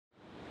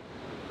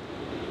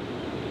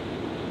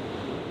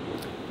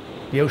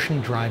The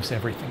ocean drives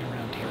everything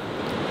around here.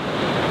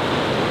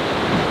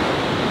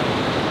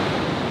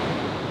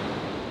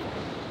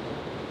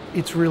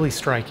 It's really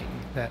striking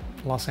that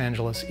Los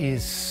Angeles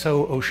is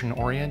so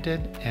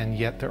ocean-oriented, and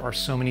yet there are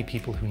so many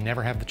people who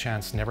never have the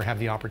chance, never have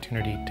the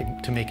opportunity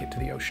to make it to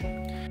the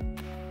ocean.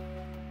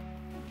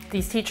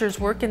 These teachers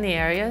work in the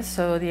area,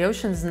 so the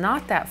ocean's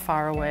not that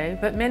far away,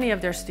 but many of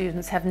their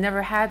students have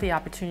never had the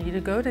opportunity to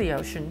go to the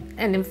ocean.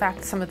 And in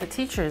fact, some of the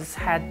teachers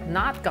had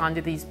not gone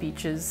to these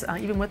beaches,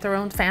 even with their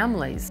own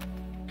families.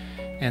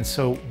 And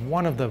so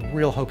one of the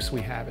real hopes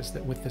we have is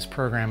that with this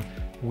program,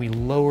 we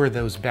lower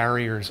those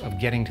barriers of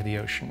getting to the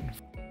ocean.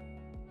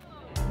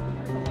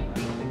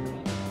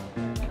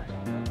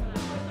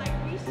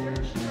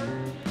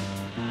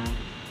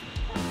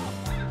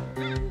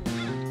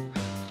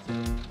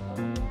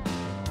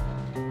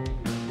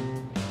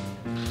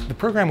 The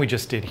program we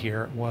just did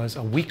here was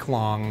a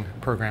week-long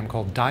program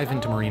called Dive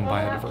into Marine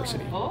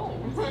Biodiversity. Oh,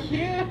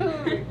 cute!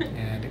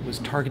 And it was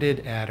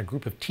targeted at a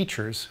group of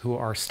teachers who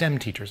are STEM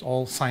teachers,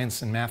 all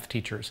science and math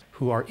teachers,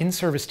 who are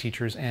in-service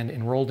teachers and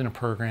enrolled in a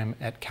program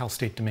at Cal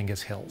State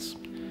Dominguez Hills.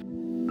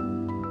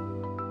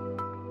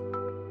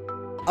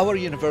 Our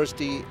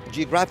university,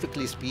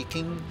 geographically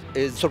speaking,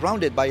 is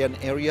surrounded by an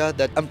area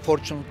that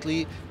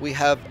unfortunately we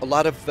have a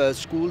lot of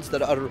schools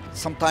that are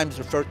sometimes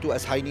referred to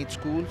as high-need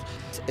schools.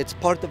 It's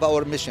part of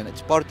our mission,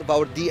 it's part of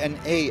our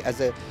DNA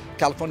as a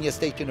California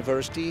State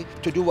University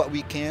to do what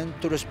we can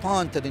to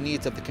respond to the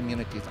needs of the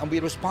communities. And we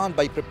respond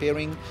by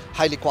preparing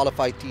highly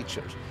qualified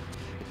teachers.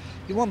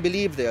 You won't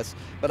believe this,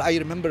 but I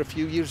remember a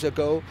few years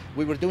ago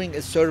we were doing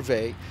a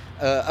survey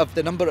of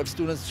the number of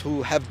students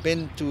who have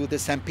been to the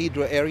San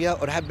Pedro area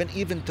or have been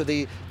even to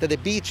the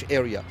beach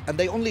area, and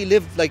they only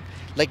live like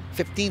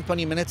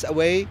 15-20 minutes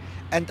away,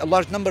 and a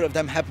large number of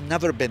them have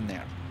never been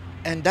there,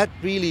 and that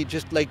really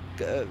just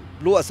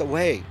blew us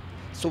away.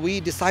 So we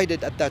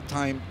decided at that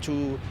time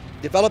to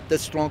develop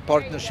this strong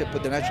partnership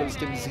with the Natural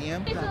History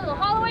Museum.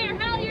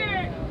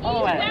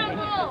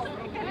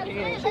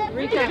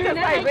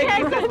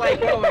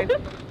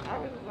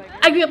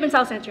 I grew up in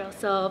South Central,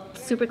 so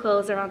super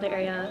close around the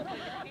area.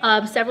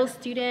 Several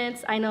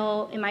students I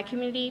know in my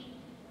community,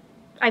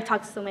 I've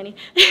talked to so many.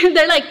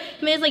 They're like,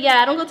 yeah,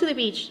 I don't go to the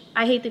beach.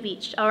 I hate the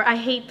beach, or I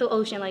hate the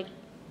ocean. Like,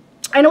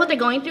 I know what they're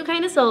going through,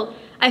 kind of. So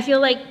I feel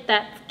like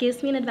that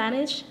gives me an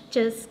advantage,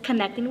 just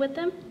connecting with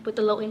them, with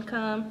the low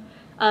income,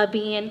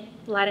 being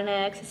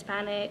Latinx,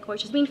 Hispanic, or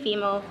just being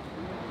female.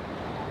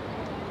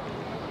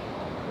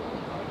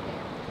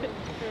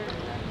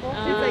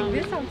 It's like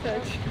this on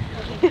touch.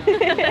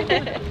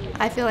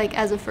 I feel like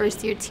as a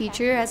first-year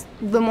teacher,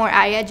 the more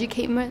I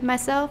educate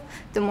myself,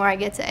 the more I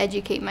get to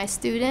educate my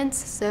students.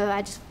 So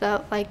I just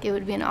felt like it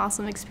would be an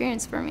awesome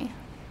experience for me.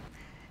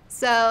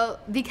 So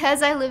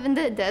because I live in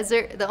the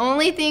desert, the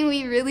only thing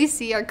we really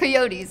see are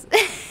coyotes.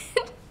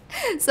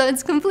 So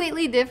it's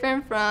completely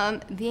different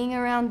from being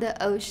around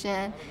the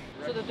ocean.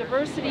 So the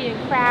diversity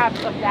in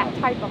crabs of that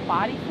type of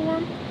body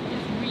form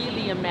is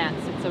really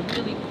immense. It's a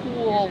really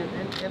cool...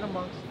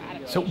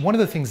 So one of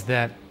the things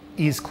that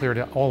is clear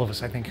to all of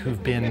us, I think,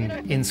 who've been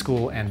in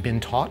school and been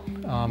taught,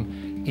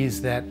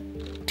 is that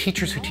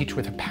teachers who teach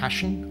with a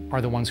passion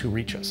are the ones who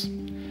reach us.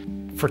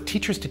 For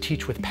teachers to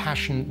teach with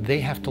passion, they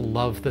have to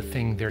love the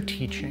thing they're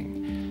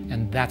teaching.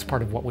 And that's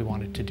part of what we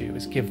wanted to do,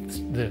 is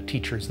give the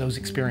teachers those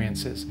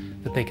experiences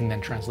that they can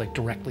then translate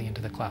directly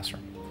into the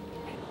classroom.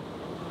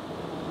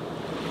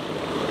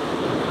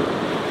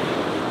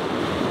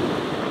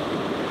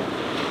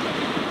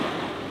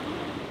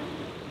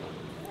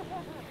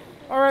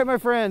 All right, my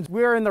friends,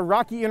 we are in the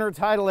rocky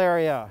intertidal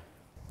area.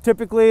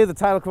 Typically, the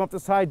tide will come up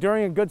this high.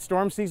 During a good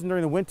storm season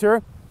during the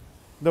winter,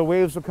 the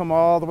waves will come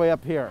all the way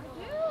up here.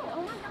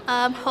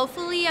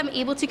 Hopefully, I'm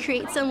able to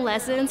create some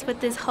lessons with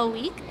this whole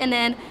week, and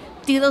then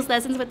do those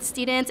lessons with the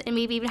students, and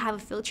maybe even have a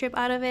field trip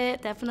out of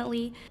it,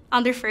 definitely.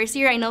 On their first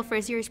year, I know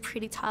first year is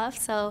pretty tough,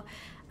 so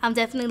I'm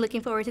definitely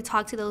looking forward to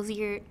talk to those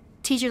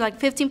teachers, like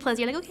 15 plus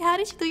years, like, okay, how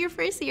did you do your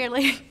first year?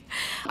 Like,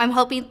 I'm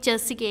hoping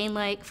just to gain,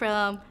 like,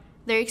 from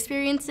their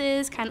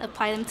experiences, kind of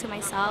apply them to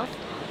myself.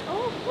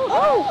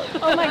 Oh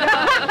my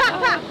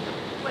God.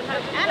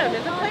 Adam,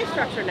 it's a play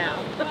structure now.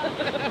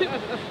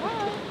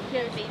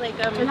 Like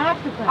an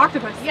octopus.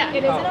 Octopus. Yeah.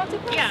 It is an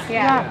octopus?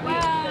 Yeah.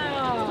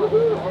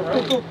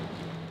 Wow.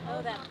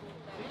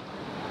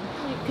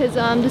 Because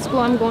the school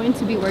I'm going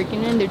to be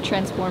working in, they're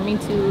transforming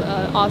to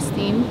all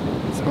STEAM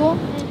school.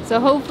 So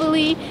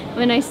hopefully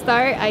when I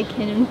start, I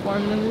can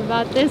inform them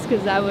about this,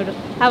 because I would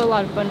have a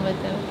lot of fun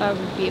with them if I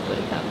would be able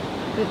to come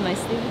with my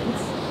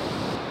students.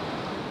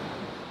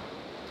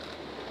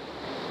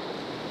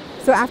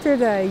 So after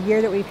the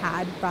year that we've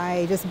had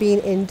by just being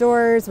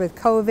indoors with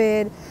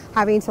COVID,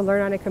 having to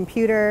learn on a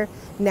computer,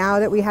 now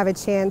that we have a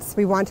chance,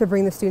 we want to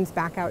bring the students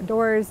back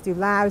outdoors, do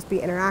labs, be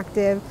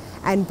interactive,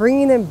 and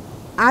bringing them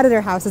out of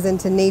their houses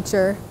into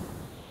nature,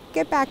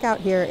 get back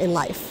out here in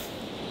life.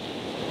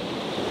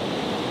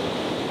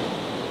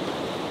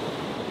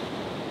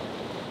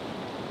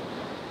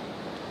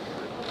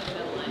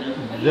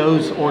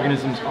 those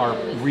organisms are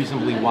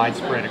reasonably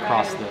widespread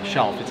across the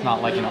shelf. It's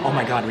not like, oh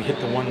my God, we hit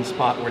the one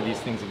spot where these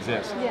things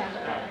exist. Yeah.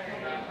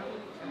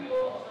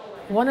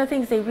 One of the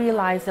things they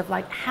realized of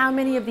like how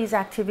many of these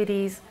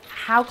activities,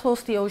 how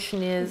close the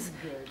ocean is,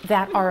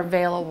 that are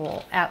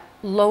available at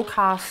low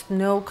cost,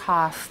 no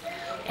cost,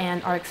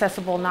 and are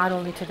accessible not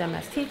only to them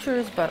as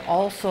teachers, but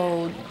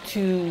also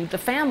to the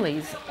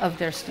families of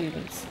their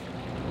students.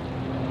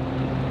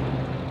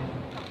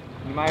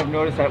 You might have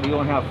noticed that we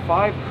only have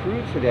 5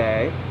 crew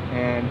today,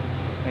 and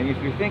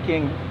if you're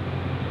thinking,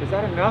 is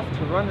that enough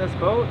to run this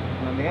boat?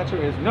 And the answer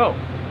is no.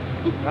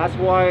 That's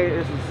why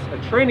this is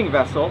a training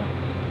vessel,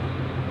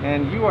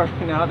 and you are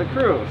now the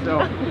crew. So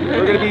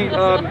we're going to be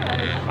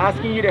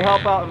asking you to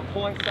help out in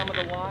pulling some of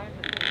the lines.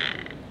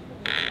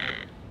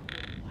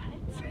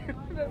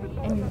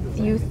 And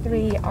you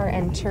 3 are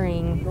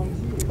entering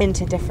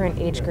into different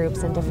age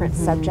groups and different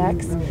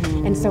subjects,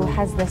 and so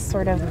has this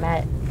sort of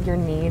met your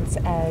needs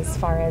as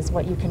far as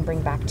what you can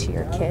bring back to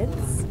your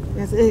kids?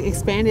 Yes, it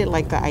expanded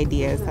like the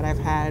ideas that I've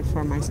had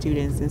for my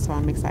students, and so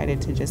I'm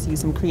excited to just use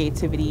some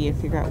creativity and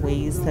figure out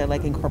ways to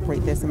like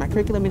incorporate this in my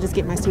curriculum and just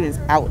get my students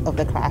out of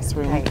the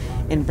classroom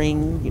and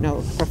bring,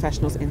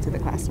 professionals into the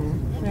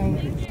classroom.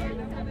 Right.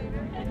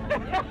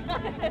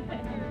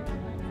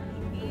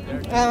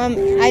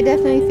 I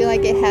definitely feel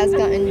like it has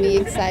gotten me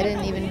excited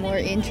and even more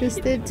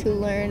interested to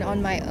learn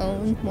on my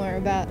own more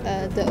about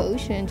the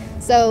ocean.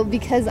 So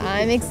because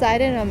I'm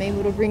excited, I'm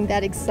able to bring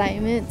that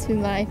excitement to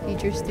my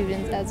future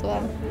students as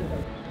well.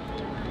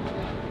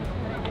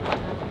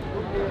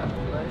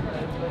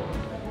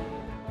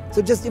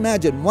 So just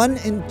imagine 1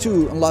 in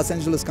 2 in Los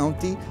Angeles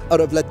County are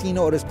of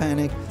Latino or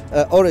Hispanic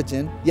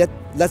origin, yet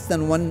less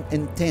than 1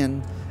 in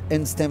 10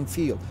 in STEM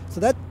field. So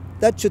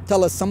that should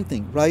tell us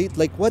something, right?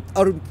 Like, what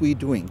aren't we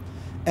doing?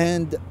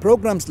 And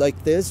programs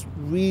like this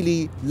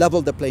really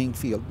level the playing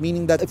field,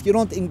 meaning that if you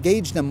don't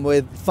engage them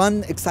with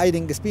fun,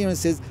 exciting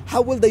experiences,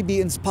 how will they be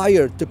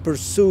inspired to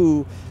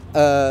pursue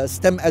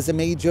STEM as a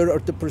major or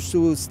to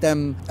pursue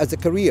STEM as a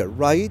career,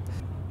 right?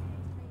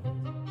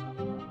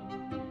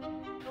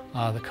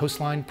 The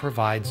coastline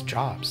provides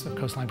jobs. The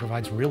coastline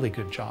provides really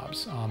good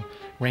jobs,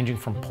 ranging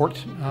from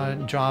port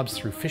jobs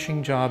through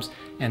fishing jobs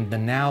and the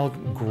now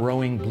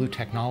growing blue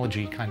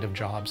technology kind of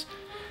jobs.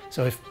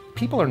 So if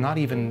people are not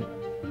even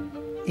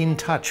in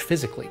touch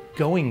physically,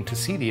 going to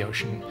see the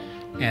ocean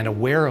and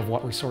aware of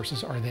what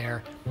resources are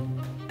there,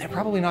 they're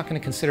probably not going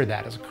to consider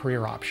that as a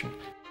career option.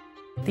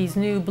 These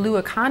new blue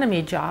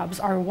economy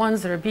jobs are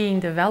ones that are being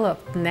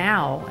developed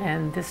now,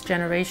 and this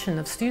generation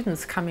of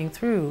students coming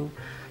through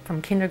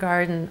from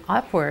kindergarten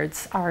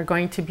upwards are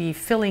going to be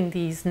filling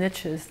these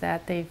niches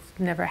that they've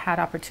never had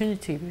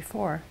opportunity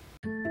before.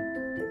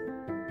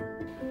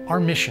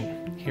 Our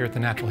mission here at the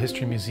Natural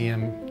History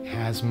Museum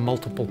has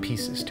multiple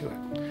pieces to it.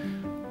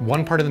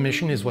 One part of the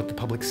mission is what the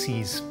public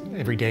sees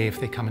every day if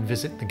they come and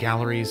visit the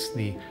galleries,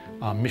 the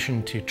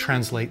mission to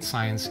translate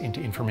science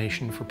into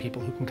information for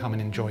people who can come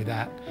and enjoy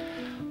that.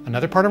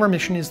 Another part of our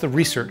mission is the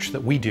research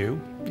that we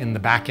do in the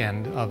back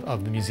end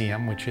of the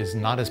museum, which is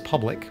not as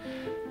public.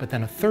 But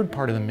then a third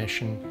part of the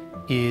mission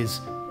is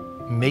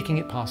making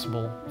it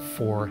possible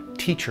for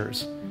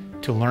teachers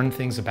to learn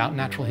things about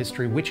natural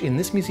history, which in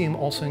this museum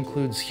also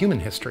includes human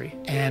history,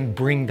 and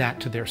bring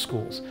that to their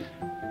schools.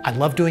 I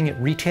love doing it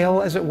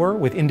retail, as it were,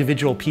 with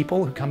individual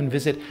people who come and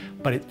visit,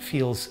 but it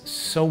feels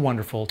so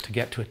wonderful to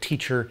get to a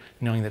teacher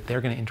knowing that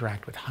they're going to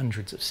interact with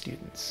hundreds of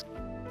students.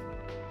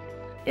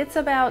 It's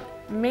about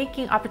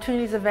making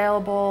opportunities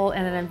available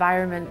and an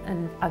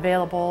environment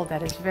available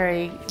that is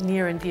very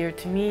near and dear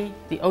to me,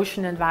 the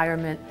ocean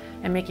environment,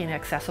 and making it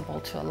accessible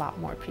to a lot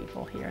more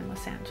people here in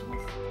Los Angeles.